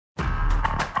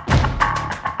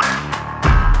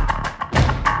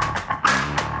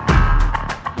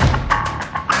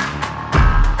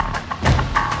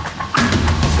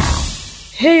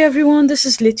Hey everyone, this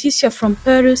is Laetitia from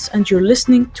Paris, and you're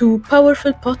listening to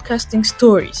Powerful Podcasting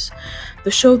Stories,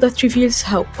 the show that reveals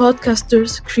how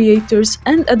podcasters, creators,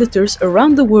 and editors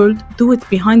around the world do it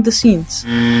behind the scenes,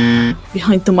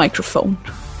 behind the microphone.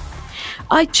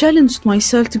 I challenged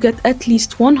myself to get at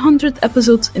least 100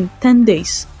 episodes in 10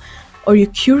 days. Are you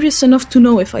curious enough to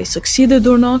know if I succeeded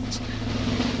or not?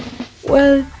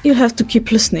 Well, you'll have to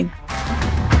keep listening.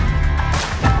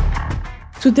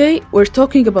 Today, we're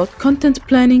talking about content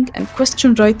planning and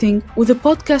question writing with a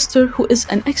podcaster who is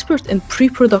an expert in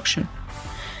pre-production.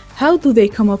 How do they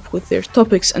come up with their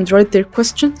topics and write their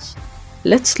questions?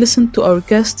 Let's listen to our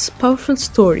guest's powerful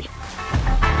story.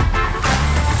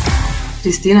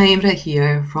 Cristina Imre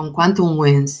here from Quantum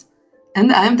Wins,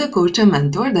 and I'm the coach and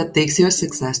mentor that takes your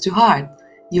success to heart.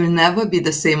 You'll never be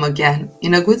the same again,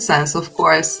 in a good sense, of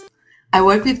course. I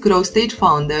work with growth stage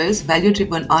founders,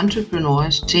 value-driven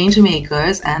entrepreneurs, change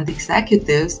makers, and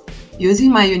executives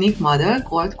using my unique model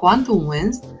called Quantum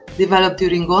Wins, developed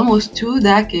during almost 2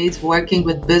 decades working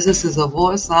with businesses of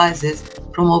all sizes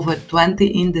from over 20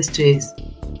 industries.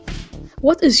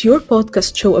 What is your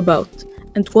podcast show about,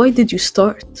 and why did you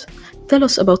start? Tell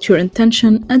us about your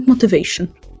intention and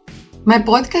motivation. My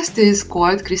podcast is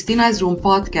called Cristina's Room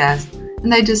Podcast,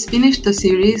 and I just finished a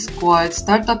series called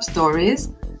Startup Stories,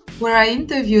 where I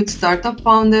interviewed startup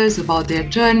founders about their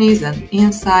journeys and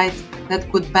insights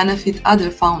that could benefit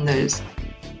other founders.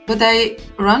 But I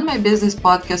run my business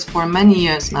podcast for many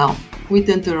years now, with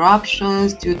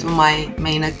interruptions due to my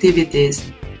main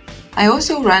activities. I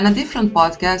also ran a different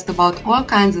podcast about all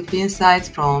kinds of insights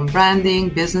from branding,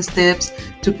 business tips,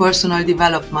 to personal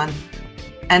development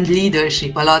and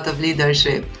leadership, a lot of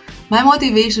leadership. My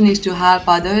motivation is to help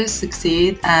others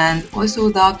succeed and also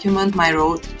document my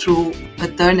road through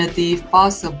alternative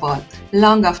possible,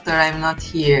 long after I'm not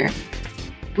here.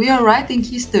 We are writing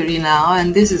history now,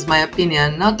 and this is my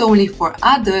opinion, not only for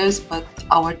others, but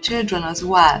our children as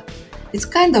well. It's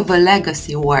kind of a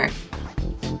legacy work.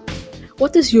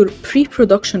 What is your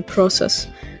pre-production process?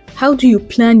 How do you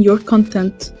plan your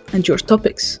content and your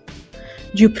topics?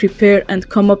 Do you prepare and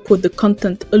come up with the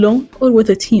content alone or with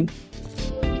a team?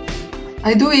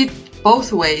 I do it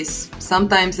both ways.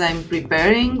 Sometimes I'm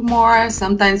preparing more,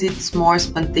 sometimes it's more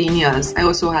spontaneous. I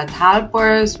also had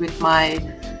helpers with my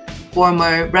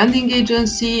former branding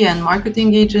agency and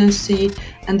marketing agency,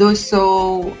 and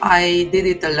also I did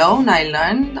it alone. I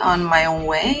learned on my own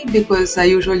way because I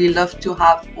usually love to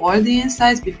have all the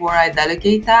insights before I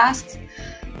delegate tasks.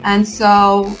 And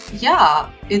so,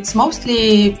 it's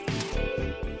mostly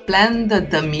planned at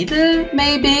the middle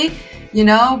maybe,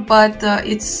 but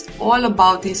it's all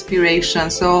about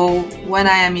inspiration. So when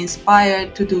I am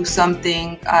inspired to do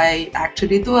something, I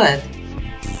actually do it.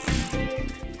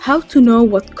 How to know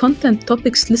what content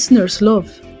topics listeners love?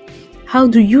 How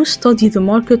do you study the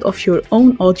market of your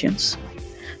own audience?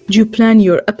 Do you plan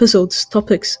your episodes'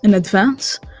 topics in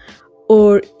advance?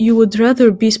 Or you would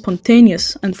rather be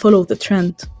spontaneous and follow the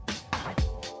trend?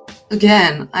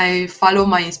 Again, I follow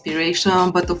my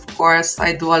inspiration, but of course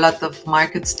I do a lot of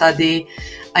market study.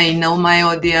 I know my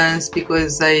audience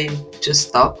because I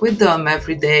just talk with them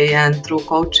every day, and through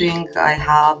coaching I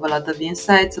have a lot of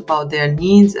insights about their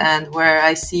needs, and where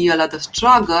I see a lot of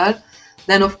struggle,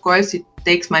 then of course it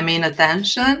takes my main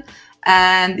attention.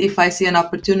 And if I see an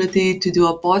opportunity to do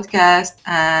a podcast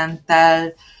and tell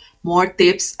more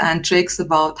tips and tricks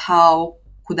about how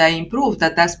could I improve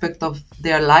that aspect of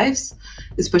their lives,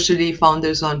 especially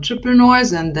founders,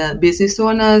 entrepreneurs, and business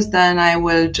owners, then I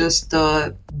will just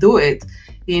do it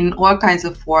in all kinds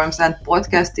of forms. And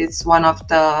podcast is one of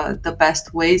the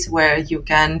best ways where you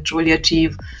can truly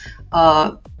achieve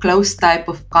a close type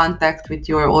of contact with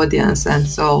your audience. And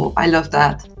so I love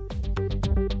that.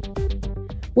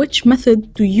 Which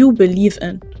method do you believe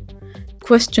in?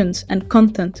 Questions and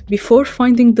content before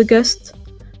finding the guest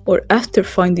or after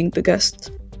finding the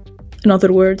guest? In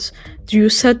other words, do you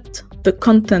set the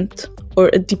content or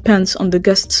it depends on the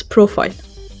guest's profile?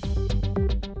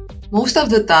 Most of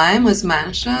the time, as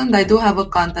mentioned, I do have a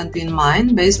content in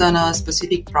mind based on a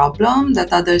specific problem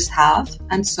that others have.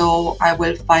 And so I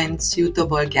will find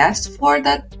suitable guests for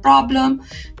that problem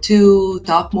to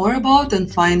talk more about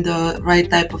and find the right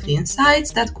type of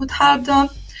insights that could help them.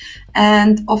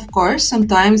 And of course,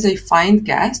 sometimes I find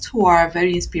guests who are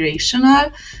very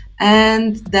inspirational,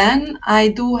 and then I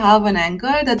do have an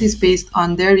angle that is based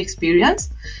on their experience.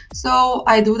 So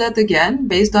I do that again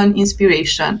based on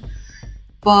inspiration.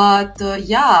 But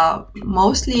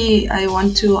mostly I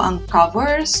want to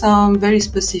uncover some very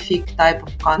specific type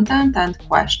of content and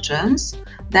questions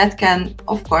that can,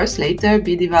 of course, later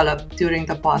be developed during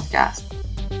the podcast.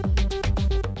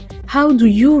 How do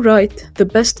you write the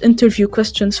best interview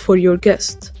questions for your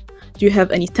guest? Do you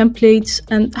have any templates,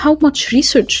 and how much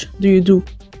research do you do?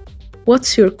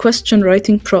 What's your question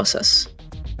writing process?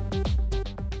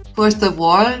 First of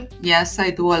all, yes,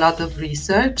 I do a lot of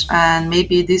research, and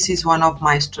maybe this is one of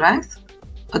my strengths,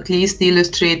 at least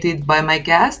illustrated by my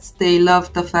guests. They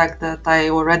love the fact that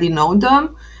I already know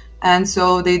them, and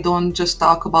so they don't just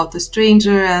talk about a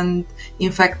stranger, and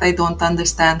in fact, I don't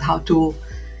understand how to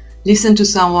listen to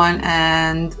someone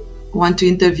and want to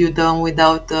interview them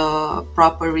without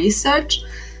proper research.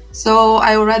 So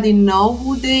I already know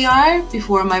who they are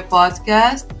before my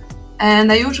podcast,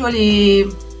 and I usually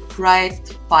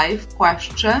write 5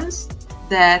 questions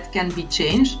that can be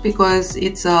changed because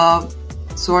it's a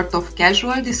sort of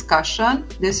casual discussion.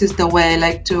 This is the way I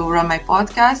like to run my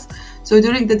podcast. So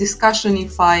during the discussion,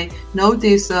 if I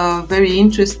notice a very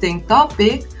interesting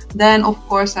topic, then of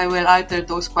course I will alter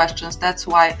those questions. That's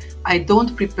why I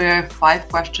don't prepare 5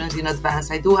 questions in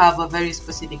advance. I do have a very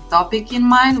specific topic in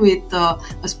mind with a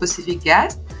specific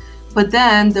guest, but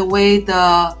then the way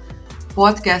the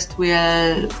podcast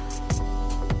will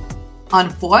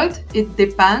unfold, it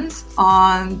depends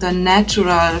on the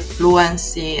natural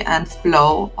fluency and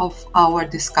flow of our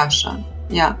discussion.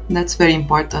 Yeah, that's very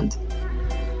important.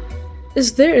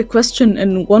 Is there a question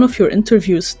in one of your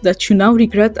interviews that you now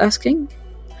regret asking?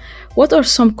 What are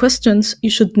some questions you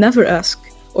should never ask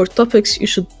or topics you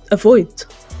should avoid?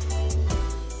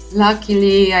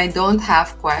 Luckily, I don't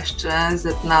have questions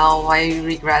that now I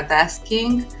regret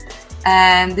asking.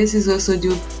 And this is also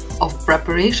due of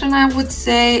preparation, I would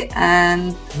say,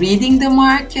 and reading the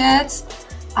markets.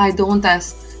 I don't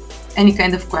ask any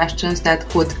kind of questions that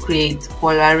could create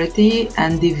polarity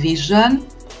and division.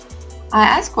 I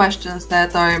ask questions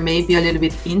that are maybe a little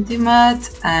bit intimate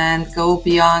and go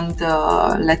beyond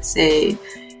the, let's say,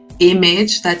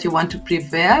 image that you want to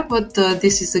prepare, but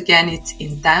this is again, it's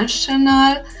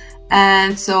intentional.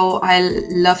 And so I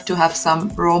love to have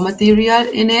some raw material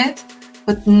in it,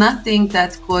 but nothing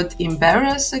that could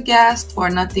embarrass a guest or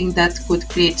nothing that could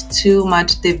create too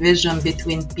much division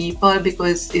between people,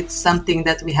 because it's something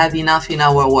that we have enough in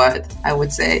our world, I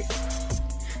would say.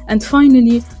 And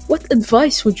finally, what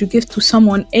advice would you give to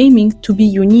someone aiming to be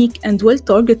unique and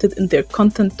well-targeted in their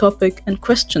content topic and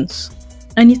questions?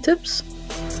 Any tips?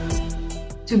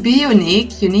 To be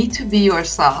unique, you need to be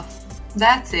yourself.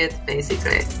 That's it,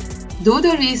 basically. Do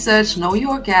the research, know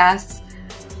your guests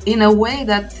in a way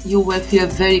that you will feel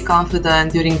very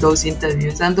confident during those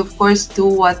interviews. And of course, do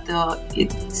what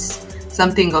it's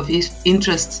something of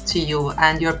interest to you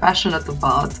and you're passionate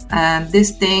about. And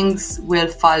these things will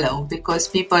follow because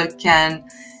people can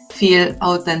feel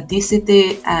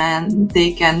authenticity and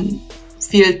they can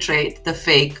filtrate the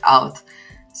fake out.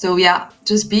 So yeah,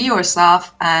 just be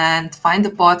yourself and find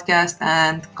the podcast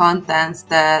and contents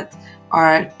that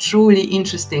are truly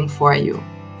interesting for you.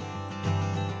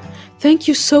 Thank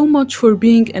you so much for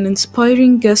being an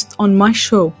inspiring guest on my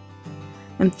show.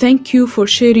 And thank you for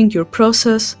sharing your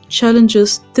process,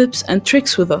 challenges, tips, and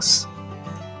tricks with us.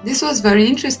 This was very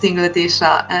interesting,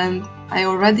 Letitia, and I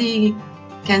already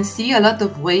can see a lot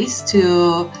of ways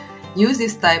to use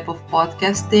this type of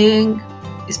podcasting,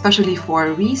 especially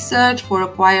for research, for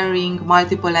acquiring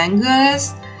multiple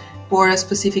angles, for a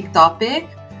specific topic.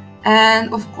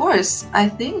 And of course, I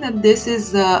think that this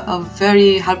is a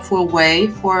very helpful way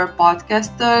for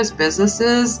podcasters,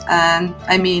 businesses, and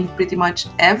I mean pretty much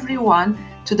everyone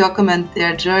to document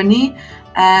their journey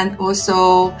and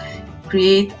also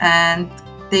create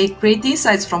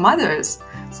insights from others.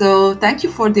 So thank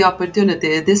you for the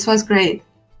opportunity. This was great.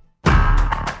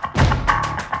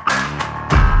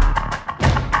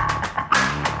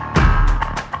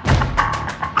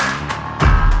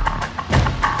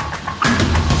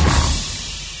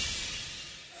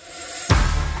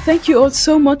 Thank you all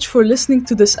so much for listening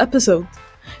to this episode.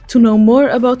 To know more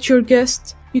about your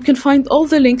guest, you can find all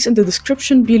the links in the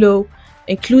description below,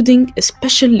 including a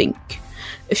special link.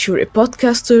 If you're a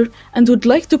podcaster and would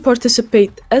like to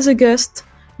participate as a guest,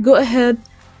 go ahead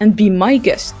and be my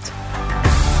guest.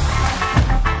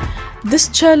 This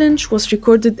challenge was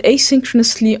recorded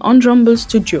asynchronously on Rumble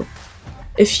Studio.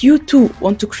 If you too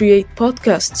want to create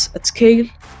podcasts at scale,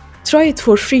 try it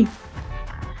for free.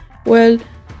 Well,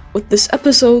 with this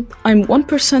episode, I'm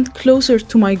 1% closer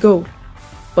to my goal.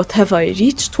 But have I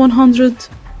reached 100?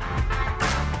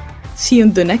 See you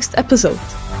in the next episode.